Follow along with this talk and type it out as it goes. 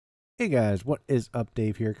Hey guys, what is up?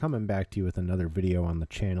 Dave here, coming back to you with another video on the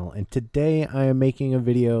channel, and today I am making a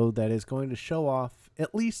video that is going to show off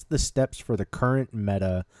at least the steps for the current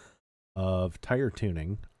meta of tire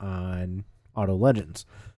tuning on Auto Legends.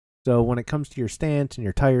 So when it comes to your stance and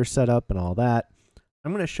your tire setup and all that,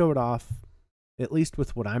 I'm going to show it off at least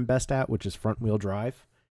with what I'm best at, which is front wheel drive,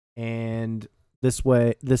 and this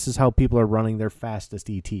is how people are running their fastest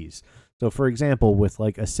ETs. So for example, with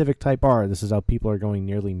like a Civic Type R, this is how people are going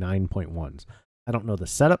nearly 9.1s. I don't know the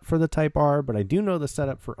setup for the Type R, but I do know the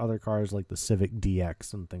setup for other cars like the Civic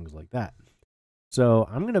DX and things like that. So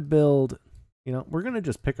I'm going to build, we're going to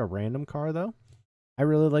just pick a random car though. I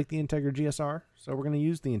really like the Integra GSR, so we're going to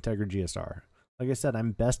use the Integra GSR. Like I said,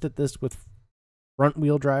 I'm best at this with front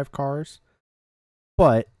wheel drive cars,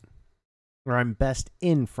 or I'm best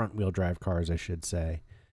in front wheel drive cars, I should say,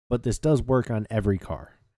 but this does work on every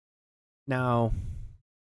car. Now,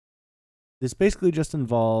 this basically just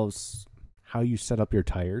involves how you set up your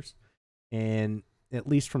tires, and at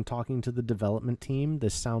least from talking to the development team,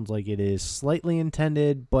 this sounds like it is slightly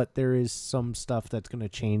intended, but there is some stuff that's going to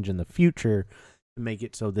change in the future to make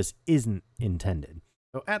it so this isn't intended.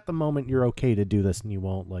 So at the moment, you're okay to do this and you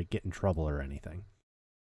won't like get in trouble or anything.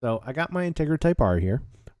 So I got my Integra Type R here.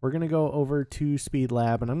 We're going to go over to Speed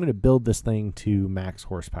Lab, and I'm going to build this thing to max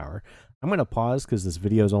horsepower. I'm going to pause because this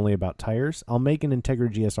video is only about tires. I'll make an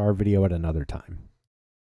Integra GSR video at another time.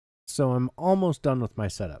 So I'm almost done with my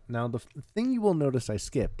setup. Now, the thing you will notice I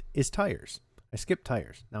skipped is tires. I skipped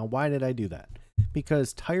tires. Now, why did I do that?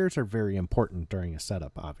 Because tires are very important during a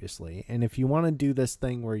setup, obviously. And if you want to do this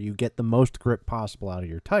thing where you get the most grip possible out of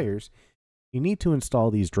your tires, you need to install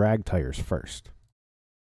these drag tires first.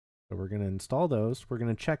 So we're going to install those. We're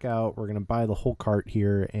going to check out. We're going to buy the whole cart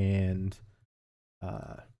here and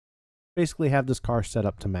basically have this car set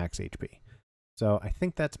up to max HP. So I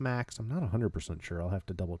think that's max. I'm not 100% sure. I'll have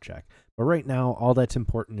to double check. But right now, all that's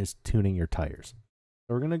important is tuning your tires.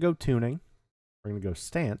 So we're going to go tuning. We're going to go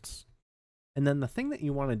stance. And then the thing that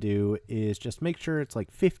you want to do is just make sure it's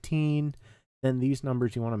like 15. Then these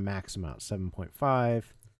numbers, you want to max them out. 7.5,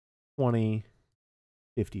 20,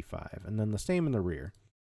 55. And then the same in the rear.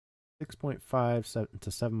 6.5 to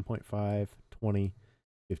 7.5, 20,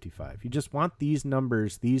 55. You just want these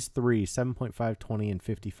numbers, these three, 7.5, 20, and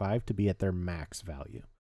 55, to be at their max value.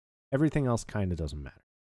 Everything else kind of doesn't matter.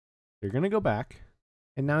 You're going to go back,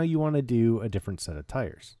 and now you want to do a different set of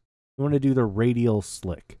tires. You want to do the radial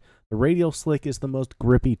slick. The radial slick is the most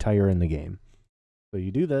grippy tire in the game. So you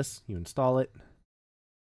do this, you install it.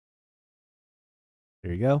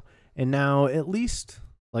 There you go. And now, at least,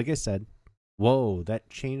 like I said, whoa, that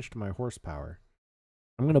changed my horsepower.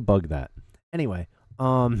 I'm going to bug that. Anyway,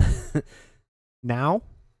 now,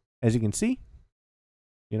 as you can see,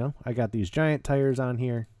 I got these giant tires on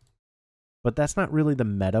here, but that's not really the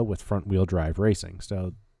meta with front wheel drive racing.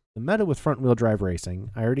 So the meta with front wheel drive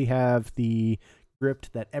racing, I already have the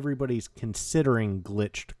gripped that everybody's considering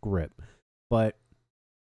glitched grip, but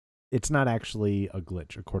it's not actually a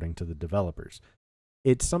glitch according to the developers.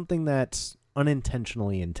 It's something that's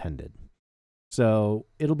unintentionally intended. So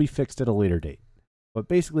it'll be fixed at a later date. But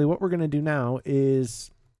basically what we're going to do now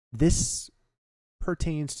is, this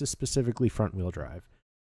pertains to specifically front wheel drive.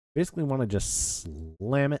 Basically want to just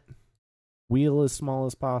slam it, wheel as small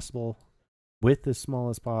as possible, width as small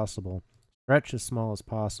as possible, stretch as small as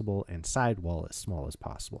possible, and sidewall as small as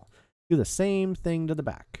possible. Do the same thing to the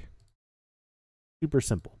back. Super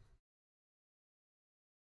simple.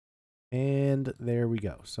 And there we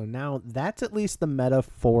go. So now that's at least the meta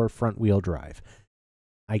for front wheel drive.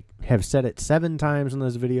 I have said it 7 times in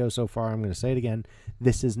this video so far. I'm going to say it again.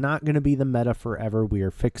 This is not going to be the meta forever. We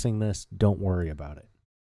are fixing this. Don't worry about it.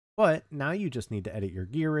 But now you just need to edit your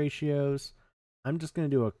gear ratios. I'm just going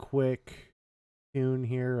to do a quick tune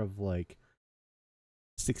here of like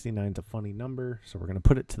 69's a funny number, so we're going to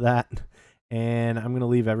put it to that. And I'm going to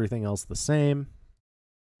leave everything else the same.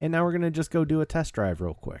 And now we're going to just go do a test drive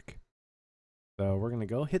real quick. So we're going to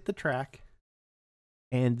go hit the track,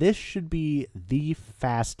 and this should be the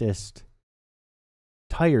fastest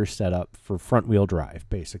tire setup for front wheel drive,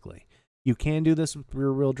 basically. You can do this with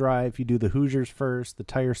rear wheel drive. You do the Hoosiers first, the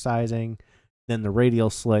tire sizing, then the radial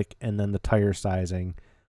slick, and then the tire sizing.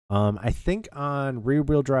 I think on rear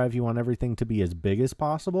wheel drive, you want everything to be as big as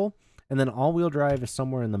possible, and then all wheel drive is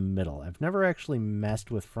somewhere in the middle. I've never actually messed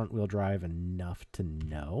with front wheel drive enough to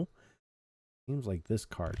know. Seems like this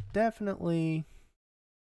car definitely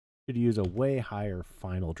could use a way higher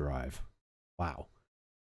final drive. Wow.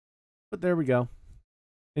 But there we go.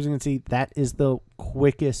 As you can see, that is the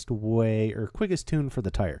quickest way, or quickest tune for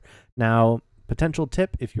the tire. Now, potential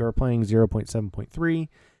tip, if you're playing 0.7.3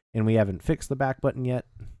 and we haven't fixed the back button yet,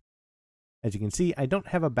 As you can see, I don't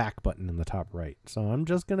have a back button in the top right, so I'm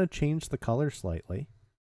just going to change the color slightly.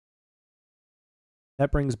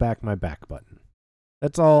 That brings back my back button.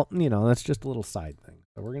 That's all, you know, that's just a little side thing.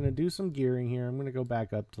 So we're going to do some gearing here. I'm going to go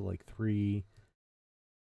back up to like 3.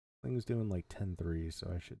 Thing's doing like 10.3,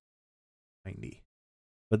 so I should 90.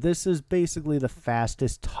 But this is basically the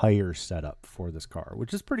fastest tire setup for this car,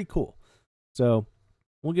 which is pretty cool. So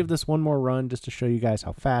we'll give this one more run just to show you guys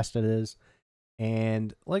how fast it is.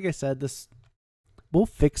 And like I said, we'll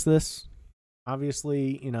fix this.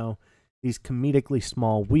 Obviously, you know, these comedically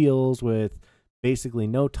small wheels with basically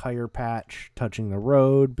no tire patch touching the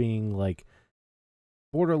road, being like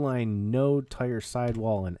borderline no tire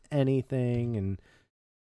sidewall in anything and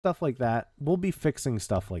stuff like that. We'll be fixing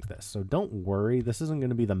stuff like this. So don't worry. This isn't going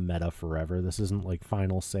to be the meta forever. This isn't like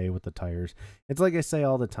final say with the tires. It's like I say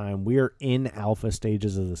all the time. We are in alpha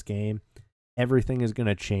stages of this game. Everything is going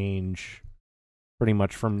to change pretty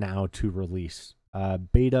much from now to release.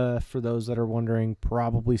 Beta, for those that are wondering,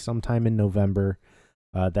 probably sometime in November.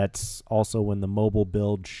 That's also when the mobile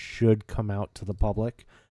build should come out to the public.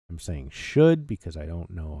 I'm saying should because I don't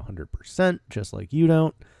know 100%, just like you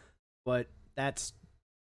don't. But that's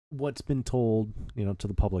what's been told, you know, to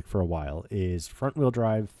the public for a while is front-wheel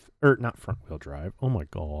drive, or not front-wheel drive. Oh my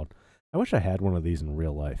God. I wish I had one of these in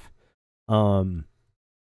real life.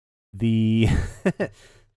 The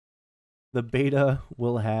the beta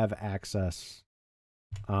will have access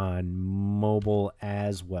on mobile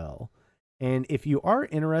as well. And if you are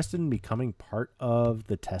interested in becoming part of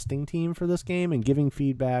the testing team for this game and giving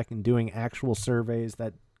feedback and doing actual surveys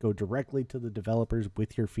that go directly to the developers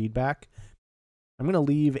with your feedback, I'm going to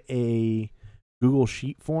leave a Google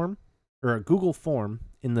Sheet form or a Google form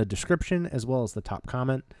in the description as well as the top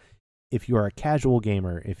comment. If you are a casual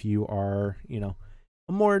gamer, if you are, you know,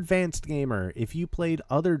 a more advanced gamer, if you played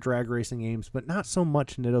other drag racing games, but not so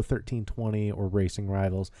much Nitto 1320 or Racing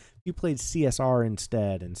Rivals, if you played CSR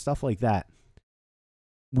instead and stuff like that,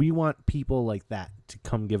 we want people like that to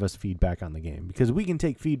come give us feedback on the game because we can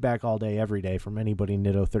take feedback all day, every day from anybody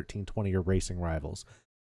Nitto 1320 or Racing Rivals.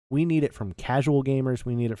 We need it from casual gamers.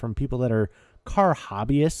 We need it from people that are car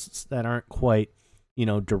hobbyists that aren't quite, you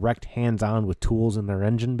know, direct hands-on with tools in their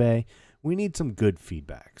engine bay. We need some good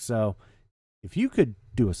feedback. So if you could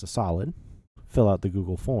do us a solid, fill out the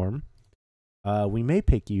Google form, we may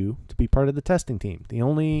pick you to be part of the testing team. The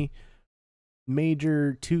only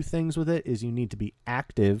major 2 things with it is you need to be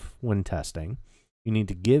active when testing. You need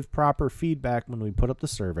to give proper feedback when we put up the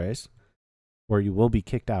surveys, or you will be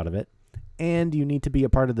kicked out of it. And you need to be a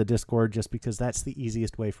part of the Discord just because that's the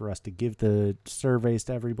easiest way for us to give the surveys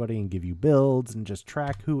to everybody and give you builds and just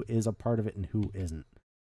track who is a part of it and who isn't.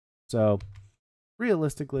 So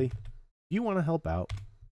realistically, if you want to help out,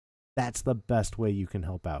 that's the best way you can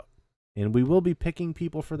help out. And we will be picking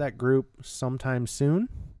people for that group sometime soon.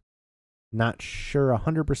 Not sure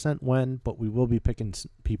 100% when, but we will be picking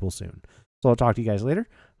people soon. So I'll talk to you guys later.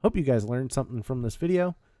 Hope you guys learned something from this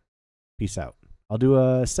video. Peace out. I'll do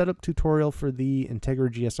a setup tutorial for the Integra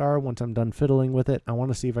GSR once I'm done fiddling with it. I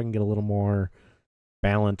want to see if I can get a little more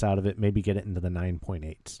balance out of it, maybe get it into the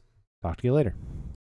 9.8s. Talk to you later.